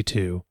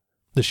 1962.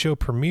 The show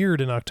premiered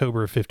in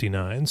October of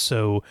 1959.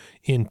 So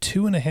in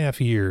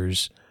 2.5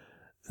 years,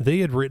 they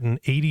had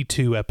written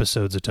 82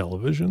 episodes of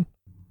television.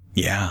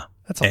 Yeah,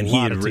 that's a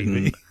lot of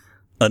TV.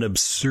 an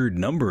absurd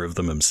number of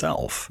them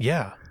himself.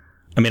 Yeah.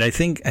 I mean, I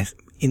think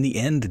in the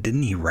end,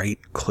 didn't he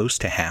write close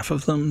to half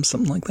of them?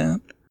 Something like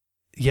that?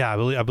 Yeah,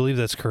 I believe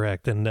that's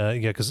correct. And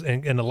because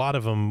and a lot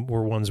of them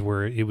were ones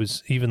where it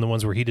was, even the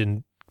ones where he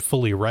didn't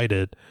fully write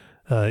it,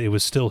 it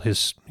was still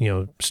his,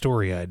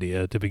 story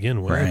idea to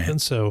begin with. Right.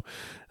 And so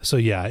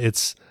yeah,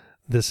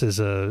 this is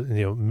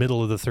a,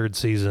 middle of the third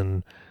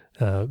season,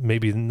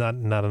 maybe not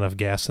enough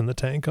gas in the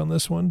tank on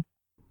this one.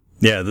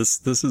 Yeah, this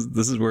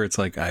is where it's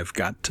like, I've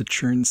got to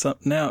churn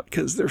something out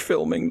because they're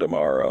filming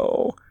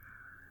tomorrow.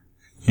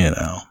 And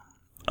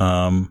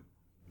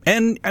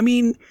I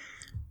mean,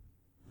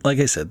 like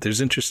I said,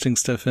 there's interesting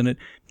stuff in it.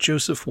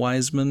 Joseph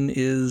Wiseman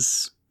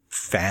is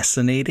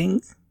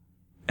fascinating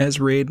as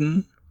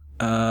Raiden.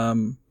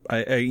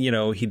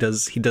 He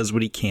does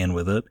what he can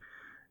with it.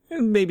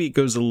 And maybe it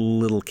goes a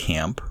little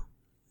camp,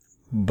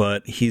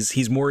 but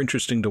he's more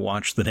interesting to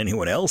watch than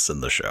anyone else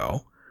in the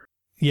show.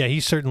 Yeah, he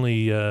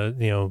certainly,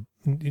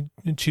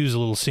 choose a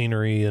little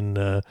scenery and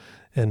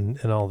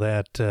all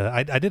that.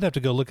 I did have to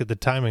go look at the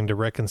timing to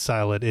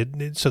reconcile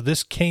it. So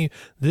this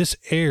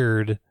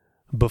aired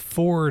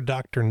before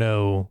Dr.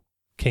 No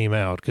came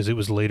out because it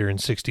was later in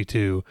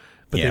 '62.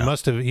 But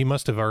he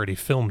must have already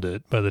filmed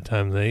it by the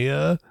time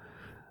they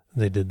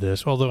did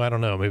this. Although I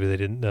don't know, maybe they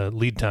didn't.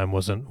 Lead time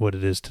wasn't what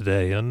it is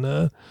today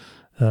on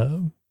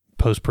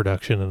post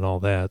production and all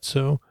that.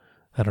 So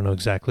I don't know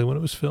exactly when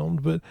it was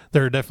filmed, but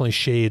there are definitely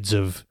shades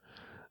of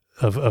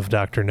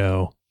Dr.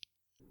 No.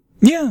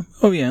 Yeah.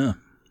 Oh yeah.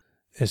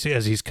 As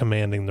he's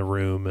commanding the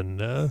room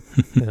and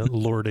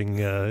lording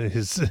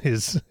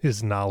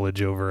his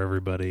knowledge over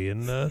everybody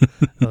and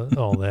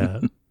all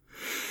that.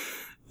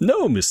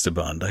 No, Mr.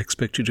 Bond, I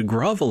expect you to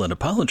grovel and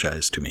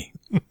apologize to me.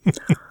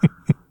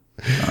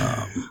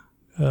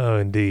 Oh,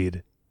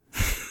 indeed.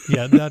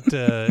 Yeah, not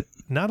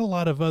a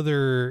lot of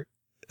other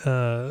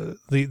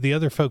the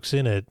other folks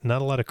in it.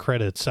 Not a lot of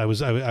credits. I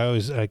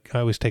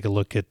always take a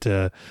look at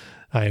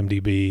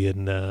IMDb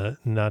and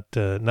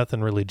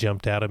nothing really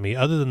jumped out at me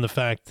other than the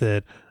fact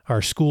that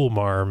our school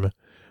marm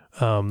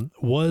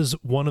was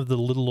one of the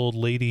little old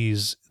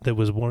ladies that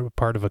was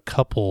part of a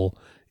couple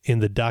in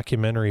the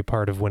documentary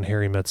part of When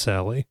Harry Met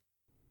Sally.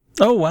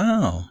 Oh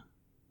wow.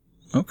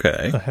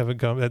 Okay. I haven't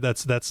gone.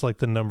 That's like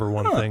the number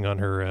one thing on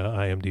her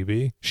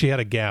IMDb. She had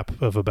a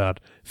gap of about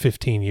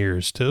 15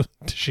 years till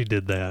she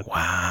did that.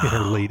 Wow. In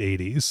her late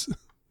 80s.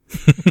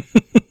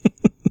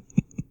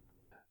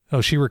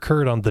 Oh, she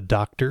recurred on The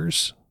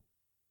Doctors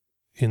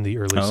in the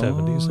early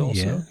 70s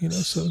also.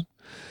 Yes. So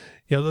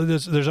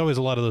there's always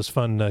a lot of those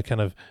fun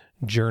kind of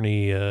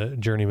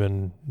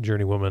journeywoman,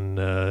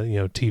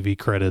 TV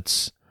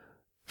credits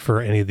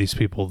for any of these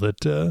people that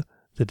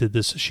did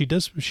this.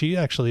 She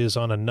actually is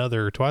on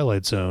another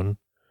Twilight Zone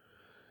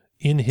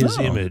in his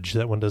image.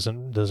 That one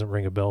doesn't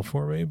ring a bell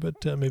for me,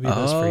 but maybe it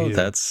does for you.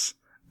 That's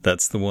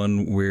the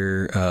one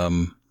where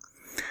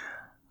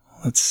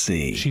let's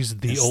see. She's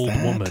the old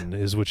woman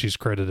is what she's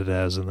credited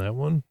as in that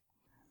one.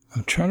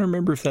 I'm trying to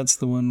remember if that's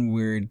the one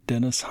where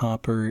Dennis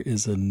Hopper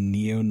is a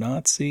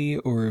neo-Nazi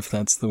or if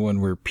that's the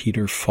one where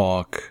Peter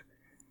Falk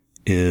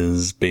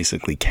is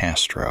basically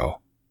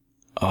Castro.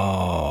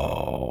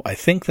 Oh, I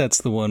think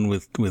that's the one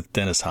with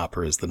Dennis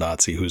Hopper as the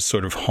Nazi who's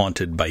sort of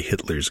haunted by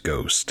Hitler's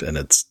ghost. And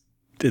it's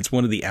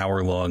one of the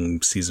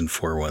hour-long season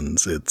 4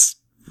 ones. It's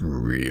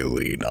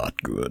really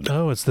not good.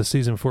 Oh, it's the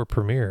season 4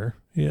 premiere.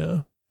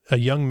 Yeah. A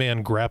young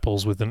man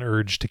grapples with an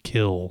urge to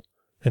kill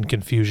and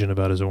confusion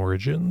about his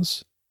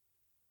origins.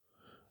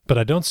 But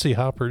I don't see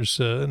Hopper's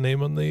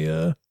name on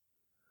the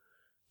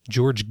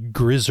George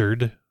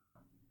Grizzard.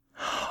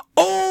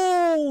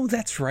 Oh,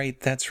 that's right.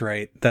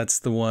 That's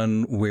the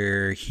one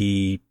where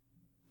he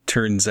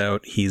turns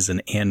out he's an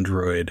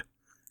android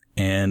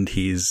and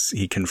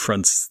he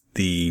confronts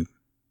the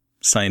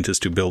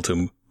scientist who built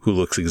him who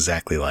looks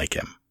exactly like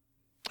him.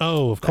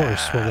 Oh, of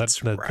course.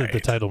 That's right. The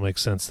title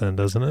makes sense then,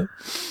 doesn't it?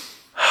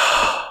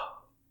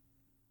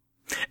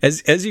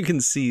 As you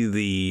can see,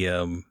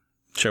 the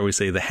shall we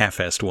say the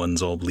half-assed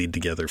ones all bleed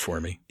together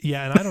for me.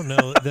 Yeah, and I don't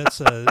know.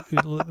 That's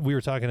we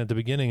were talking at the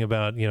beginning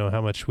about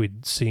how much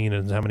we'd seen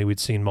and how many we'd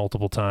seen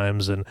multiple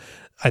times, and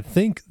I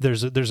think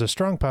there's a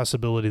strong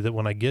possibility that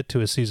when I get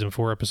to a season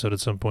 4 episode at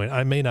some point,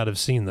 I may not have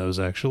seen those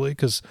actually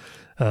because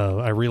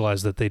I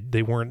realized that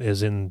they weren't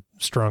as in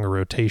strong a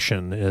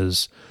rotation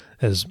as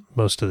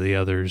most of the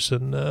others,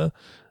 and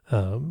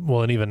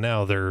and even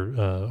now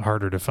they're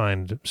harder to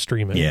find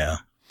streaming.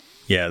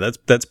 Yeah,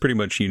 that's pretty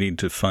much you need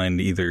to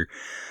find either.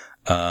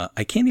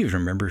 I can't even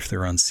remember if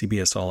they're on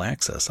CBS All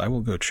Access. I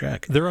will go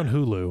check. They're on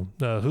Hulu.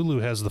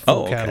 Hulu has the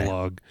full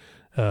catalog.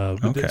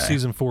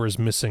 Season 4 is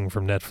missing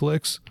from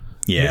Netflix.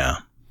 Yeah.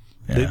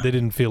 They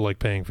didn't feel like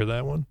paying for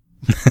that one.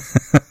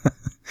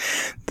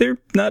 They're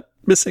not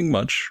missing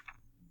much.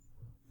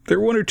 There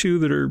are one or two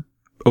that are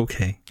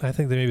okay. I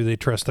think that maybe they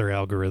trust their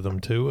algorithm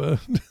to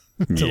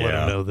let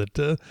them know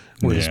that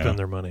where to spend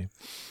their money.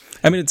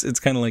 I mean, it's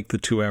kind of like the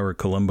 2-hour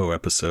Columbo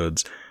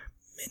episodes,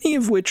 many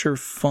of which are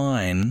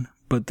fine,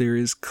 but there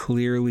is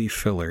clearly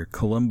filler.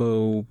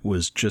 Columbo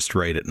was just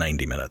right at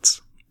 90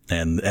 minutes,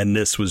 and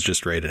this was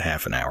just right at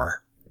half an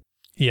hour.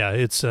 Yeah,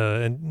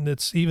 and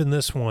it's even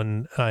this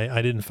one.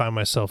 I didn't find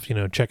myself,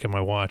 checking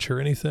my watch or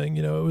anything.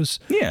 It was,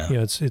 Yeah.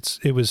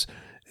 it was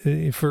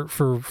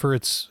for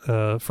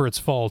its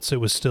faults. It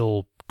was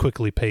still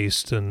quickly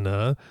paced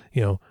and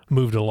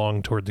moved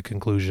along toward the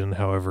conclusion.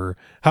 However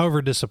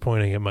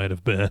disappointing it might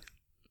have been.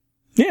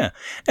 Yeah,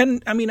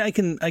 and I mean, I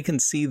can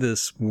see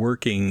this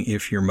working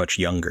if you're much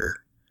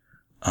younger,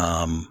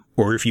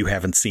 or if you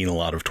haven't seen a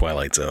lot of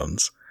Twilight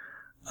Zones.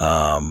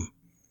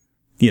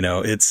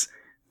 It's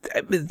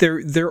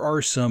there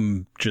are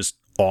some just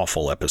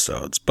awful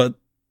episodes, but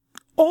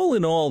all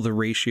in all, the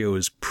ratio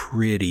is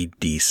pretty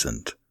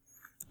decent.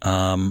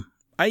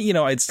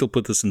 I'd still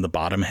put this in the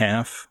bottom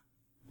half,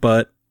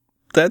 but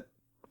that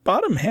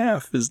bottom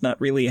half is not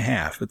really a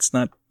half. It's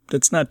not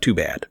too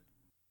bad.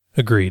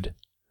 Agreed.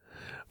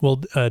 Well,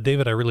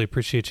 David, I really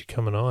appreciate you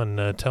coming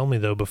on. Tell me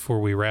though, before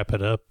we wrap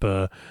it up,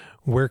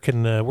 where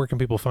can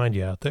people find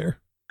you out there?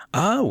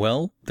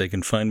 Well, they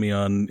can find me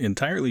on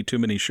entirely too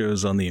many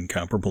shows on the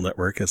Incomparable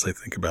Network as I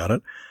think about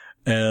it.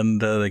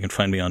 And they can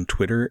find me on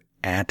Twitter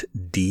at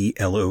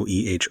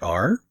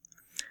DLOEHR.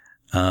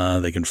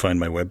 They can find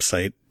my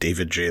website,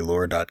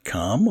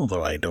 davidjloehr.com,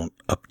 although I don't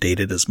update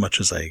it as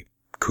much as I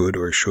could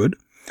or should.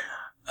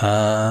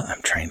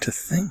 I'm trying to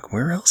think,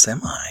 where else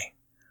am I?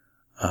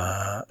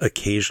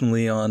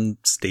 Occasionally on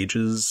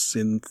stages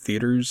in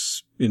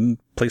theaters in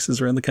places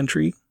around the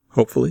country,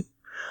 hopefully.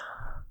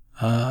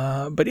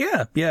 But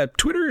yeah,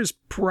 Twitter is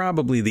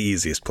probably the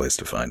easiest place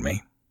to find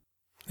me.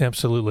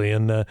 Absolutely,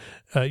 and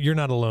you're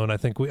not alone. I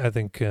think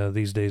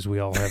these days we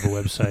all have a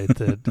website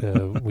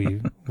that we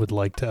would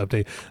like to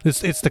update.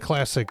 It's the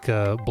classic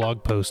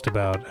blog post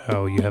about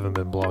how you haven't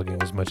been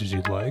blogging as much as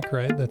you'd like,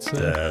 right? That's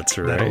right.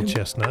 That old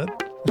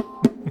chestnut.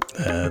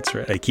 That's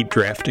right. I keep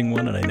drafting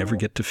one and I never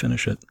get to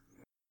finish it.